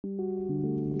It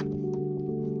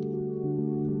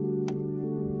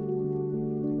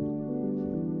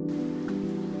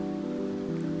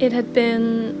had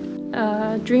been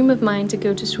a dream of mine to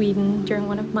go to Sweden during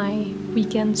one of my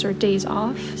weekends or days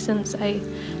off, since I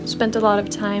spent a lot of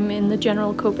time in the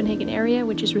general Copenhagen area,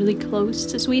 which is really close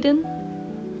to Sweden.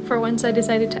 For once I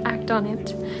decided to act on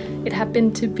it. It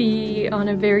happened to be on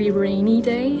a very rainy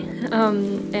day,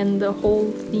 and the whole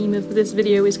theme of this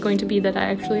video is going to be that I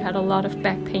actually had a lot of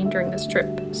back pain during this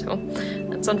trip, so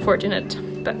that's unfortunate.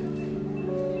 But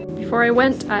before I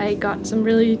went, I got some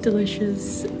really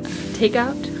delicious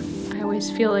takeout. I always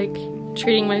feel like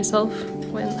treating myself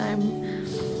when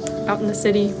I'm out in the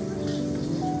city.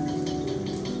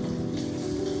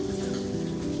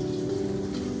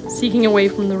 Seeking away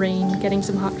from the rain, getting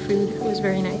some hot food, it was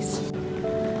very nice.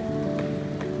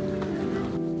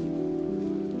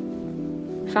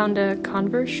 Found a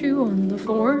Converse shoe on the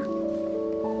floor.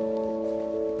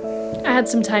 I had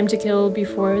some time to kill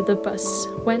before the bus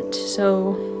went,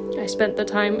 so I spent the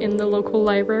time in the local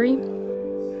library.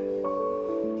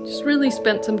 Just really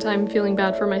spent some time feeling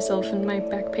bad for myself and my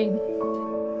back pain.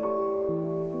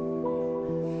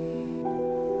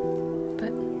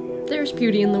 But there's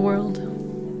beauty in the world.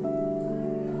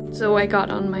 So I got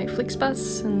on my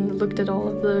Flixbus and looked at all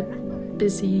of the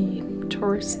busy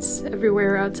tourists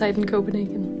everywhere outside in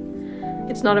Copenhagen.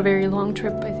 It's not a very long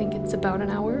trip, I think it's about an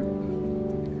hour.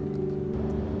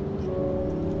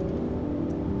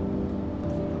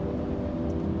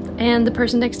 And the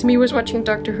person next to me was watching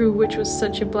Doctor Who, which was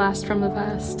such a blast from the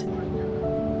past.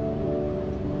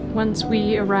 Once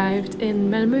we arrived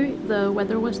in Malmö, the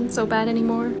weather wasn't so bad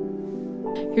anymore.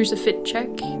 Here's a fit check.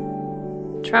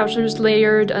 Trousers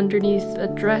layered underneath a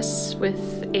dress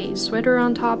with a sweater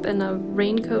on top and a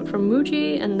raincoat from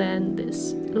Muji, and then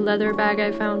this leather bag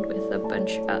I found with a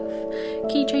bunch of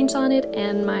keychains on it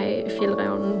and my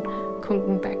Fjällräven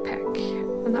Kunken backpack.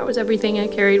 And that was everything I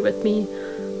carried with me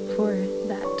for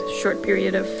that short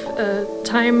period of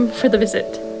time for the visit.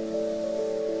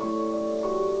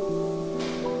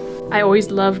 I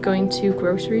always love going to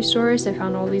grocery stores. I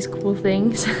found all these cool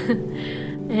things.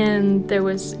 And there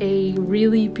was a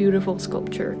really beautiful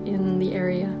sculpture in the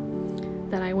area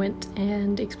that I went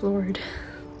and explored.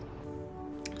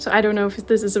 So I don't know if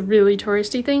this is a really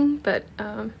touristy thing, but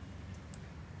I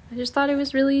just thought it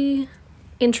was really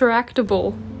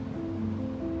interactable.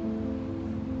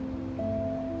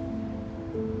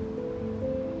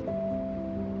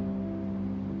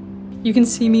 You can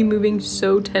see me moving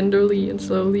so tenderly and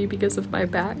slowly because of my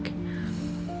back.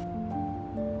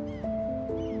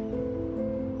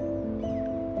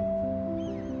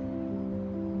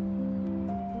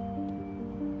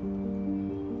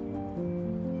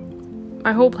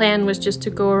 My whole plan was just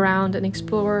to go around and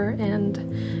explore,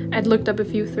 and I'd looked up a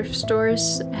few thrift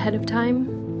stores ahead of time.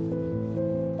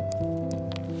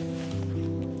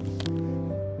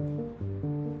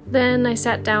 Then I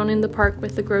sat down in the park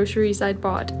with the groceries I'd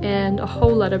bought, and a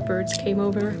whole lot of birds came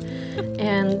over,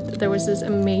 and there was this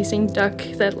amazing duck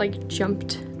that like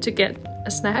jumped to get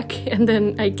a snack, and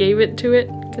then I gave it to it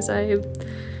because I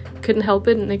couldn't help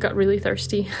it and it got really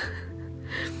thirsty.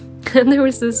 And there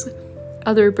was this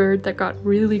other bird that got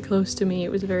really close to me.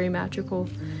 It was very magical,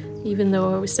 even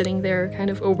though I was sitting there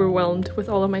kind of overwhelmed with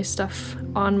all of my stuff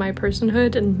on my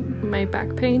personhood and my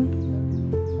back pain.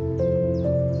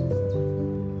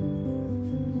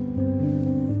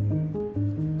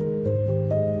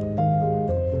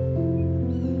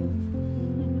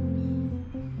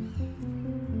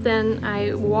 Then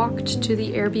I walked to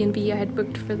the Airbnb I had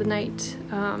booked for the night.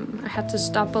 I had to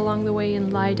stop along the way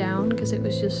and lie down because it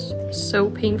was just so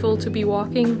painful to be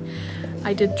walking.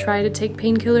 I did try to take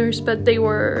painkillers, but they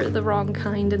were the wrong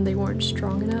kind and they weren't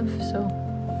strong enough, so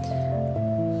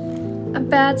a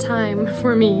bad time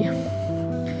for me.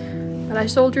 But I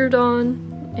soldiered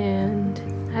on and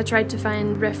I tried to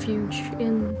find refuge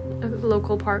in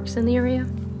local parks in the area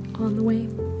on the way.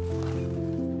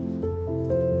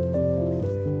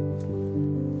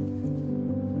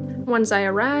 Once I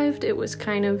arrived, it was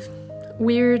kind of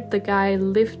weird. The guy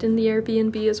lived in the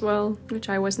Airbnb as well, which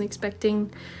I wasn't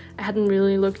expecting. I hadn't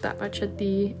really looked that much at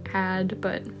the ad,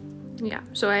 but yeah,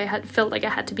 so I had felt like I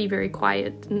had to be very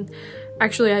quiet. And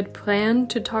actually I'd planned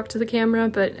to talk to the camera,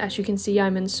 but as you can see,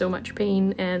 I'm in so much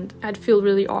pain and I'd feel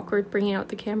really awkward bringing out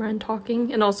the camera and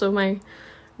talking. And also my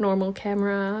normal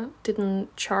camera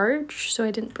didn't charge, so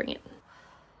I didn't bring it.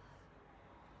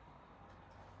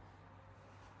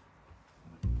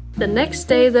 The next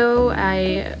day though,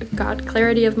 I got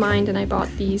clarity of mind and I bought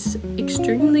these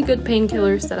extremely good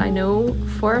painkillers that I know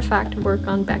for a fact work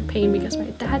on back pain because my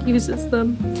dad uses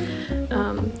them.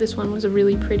 This one was a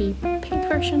really pretty pink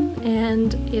version,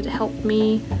 and it helped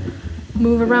me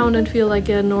move around and feel like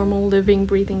a normal living,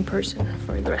 breathing person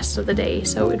for the rest of the day.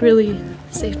 So it really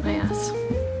saved my ass.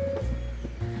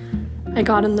 I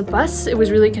got on the bus. It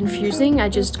was really confusing. I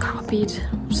just copied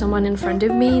someone in front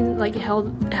of me, like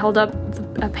held up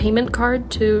a payment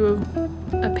card to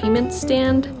a payment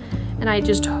stand, and I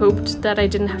just hoped that I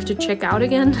didn't have to check out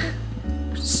again.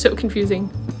 So confusing.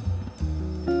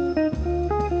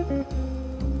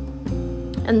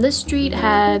 And this street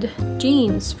had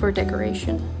jeans for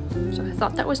decoration, so I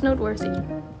thought that was noteworthy.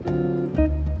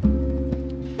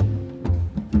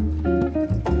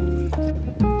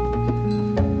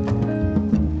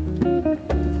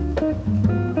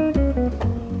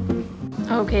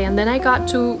 Okay, and then I got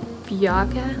to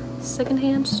Bjaka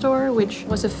secondhand store, which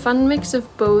was a fun mix of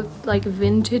both like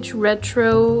vintage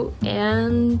retro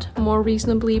and more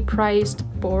reasonably priced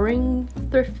boring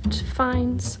thrift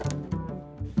finds.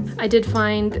 I did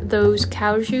find those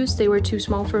cow shoes. They were too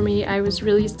small for me. I was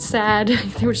really sad.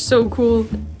 They were so cool.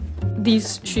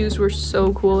 These shoes were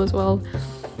so cool as well.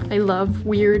 I love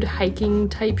weird hiking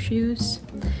type shoes.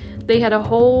 They had a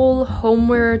whole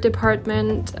homeware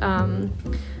department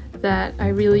that I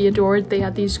really adored. They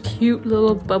had these cute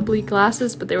little bubbly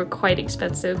glasses, but they were quite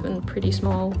expensive and pretty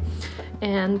small.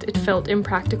 And it felt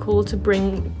impractical to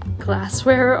bring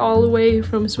glassware all the way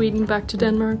from Sweden back to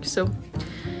Denmark, so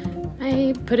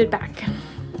I put it back.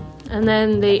 And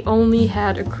then they only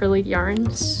had acrylic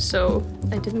yarns, so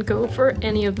I didn't go for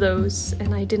any of those,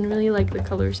 and I didn't really like the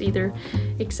colors either,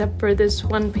 except for this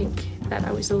one pink that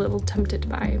I was a little tempted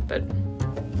by, but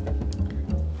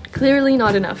clearly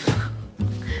not enough.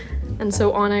 And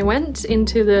so on I went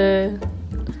into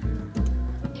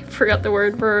I forgot the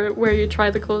word for where you try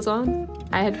the clothes on.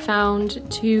 I had found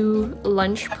 2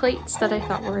 lunch plates that I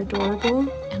thought were adorable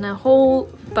and a whole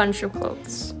bunch of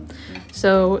clothes.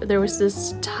 So there was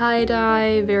this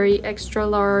tie-dye, very extra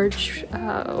large,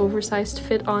 oversized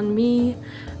fit on me.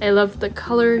 I loved the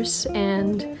colors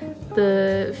and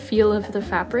the feel of the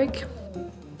fabric.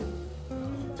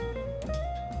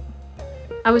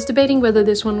 I was debating whether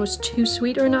this one was too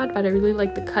sweet or not, but I really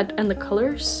liked the cut and the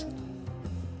colors.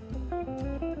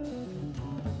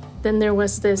 Then there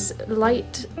was this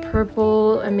light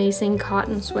purple, amazing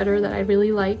cotton sweater that I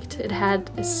really liked. It had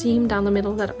a seam down the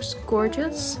middle that was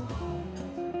gorgeous.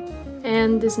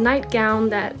 And this nightgown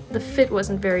that the fit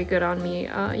wasn't very good on me,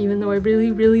 even though I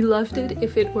really, really loved it.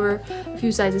 If it were a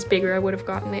few sizes bigger, I would have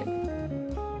gotten it.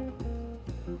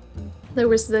 There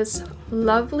was this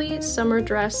lovely summer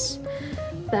dress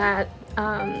that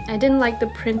I didn't like the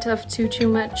print of too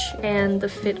much, and the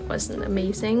fit wasn't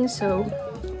amazing, so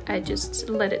I just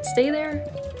let it stay there.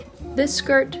 This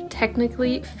skirt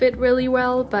technically fit really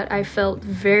well, but I felt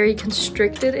very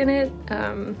constricted in it,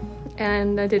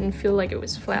 and I didn't feel like it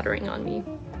was flattering on me.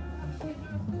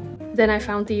 Then I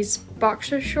found these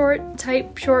boxer short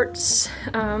type shorts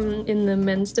in the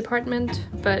men's department,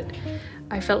 but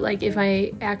I felt like if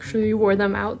I actually wore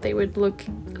them out, they would look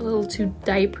a little too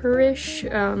diaper-ish,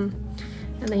 and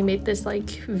they made this like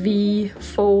V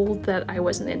fold that I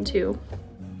wasn't into.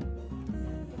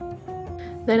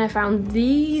 Then I found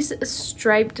these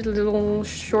striped little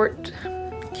short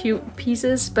cute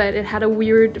pieces, but it had a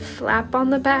weird flap on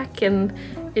the back and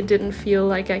it didn't feel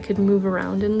like I could move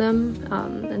around in them,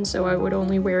 and so I would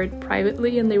only wear it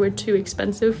privately, and they were too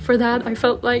expensive for that, I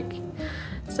felt like.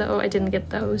 So I didn't get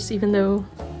those, even though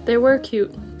they were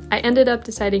cute. I ended up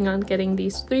deciding on getting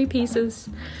these 3 pieces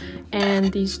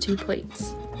and these 2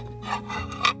 plates.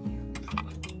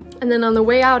 And then on the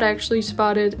way out I actually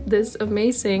spotted this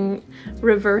amazing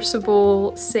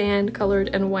reversible sand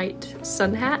colored and white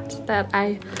sun hat that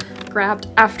I grabbed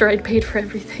after I'd paid for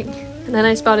everything. And then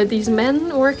I spotted these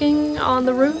men working on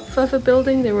the roof of a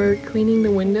building. They were cleaning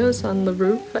the windows on the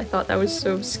roof. I thought that was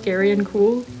so scary and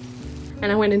cool.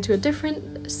 And I went into a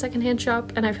different secondhand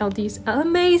shop and I found these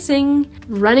amazing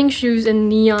running shoes in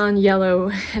neon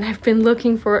yellow. And I've been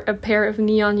looking for a pair of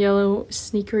neon yellow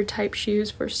sneaker type shoes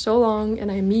for so long,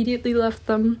 and I immediately loved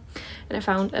them. And I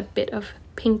found a bit of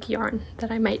pink yarn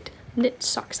that I might knit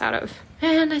socks out of.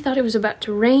 And I thought it was about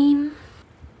to rain.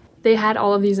 They had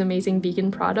all of these amazing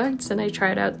vegan products, and I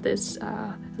tried out this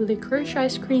licorice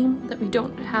ice cream that we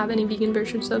don't have any vegan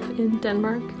versions of in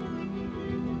Denmark.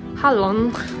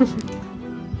 Hallon.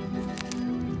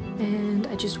 And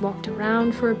I just walked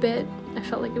around for a bit. I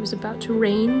felt like it was about to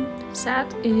rain.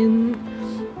 Sat in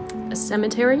a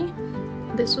cemetery.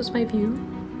 This was my view.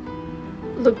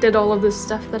 Looked at all of the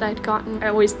stuff that I'd gotten. I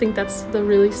always think that's the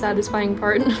really satisfying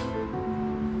part.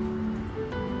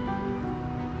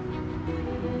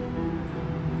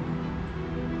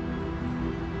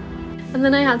 And And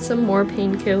then I had some more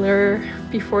painkiller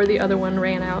before the other one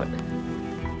ran out.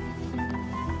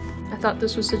 I thought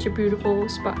this was such a beautiful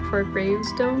spot for a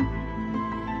gravestone.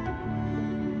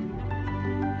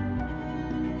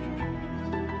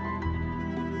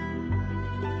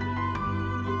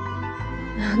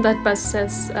 That bus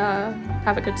says,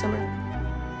 have a good summer.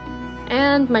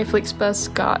 And my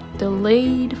Flixbus got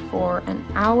delayed for an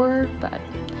hour, but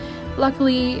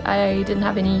luckily I didn't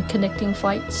have any connecting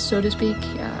flights, so to speak.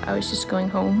 I was just going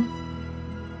home.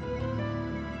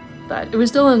 But it was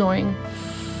still annoying,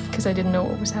 because I didn't know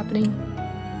what was happening.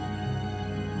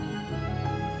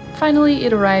 Finally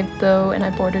it arrived though, and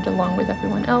I boarded along with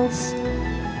everyone else.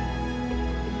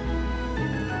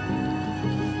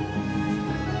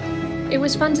 It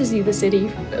was fun to see the city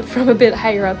from a bit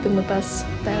higher up in the bus,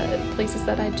 places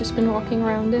that I'd just been walking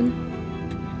around in.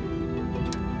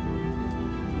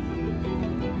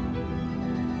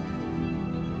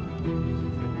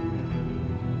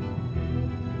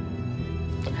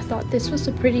 I thought this was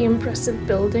a pretty impressive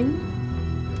building.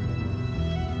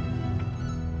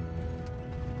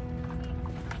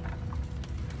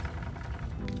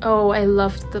 Oh, I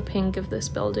loved the pink of this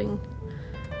building.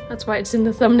 That's why it's in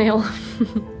the thumbnail.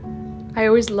 I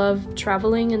always love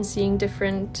traveling and seeing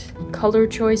different color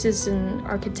choices and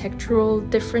architectural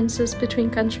differences between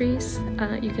countries.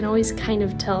 You can always kind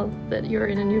of tell that you're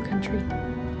in a new country.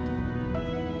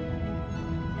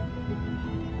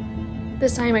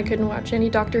 This time I couldn't watch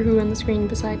any Doctor Who on the screen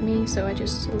beside me, so I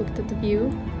just looked at the view.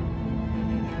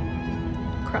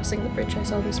 Crossing the bridge, I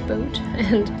saw this boat,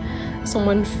 and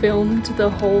someone filmed the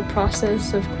whole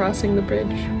process of crossing the bridge.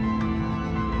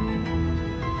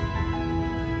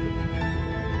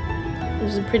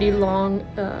 There's a pretty long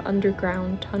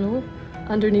underground tunnel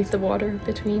underneath the water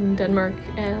between Denmark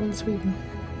and Sweden.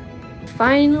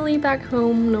 Finally back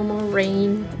home, no more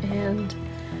rain, and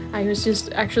I was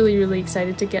just actually really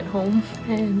excited to get home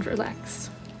and relax.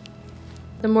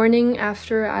 The morning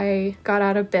after I got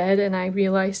out of bed and I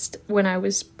realized when I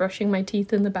was brushing my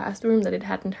teeth in the bathroom that it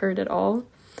hadn't hurt at all.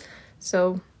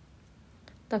 So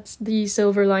that's the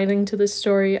silver lining to this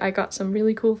story. I got some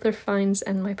really cool thrift finds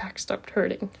and my back stopped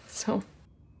hurting. So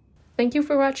thank you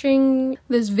for watching.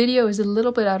 This video is a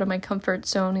little bit out of my comfort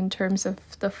zone in terms of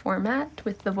the format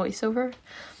with the voiceover.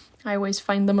 I always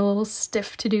find them a little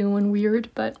stiff to do and weird,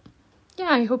 but yeah,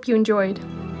 I hope you enjoyed.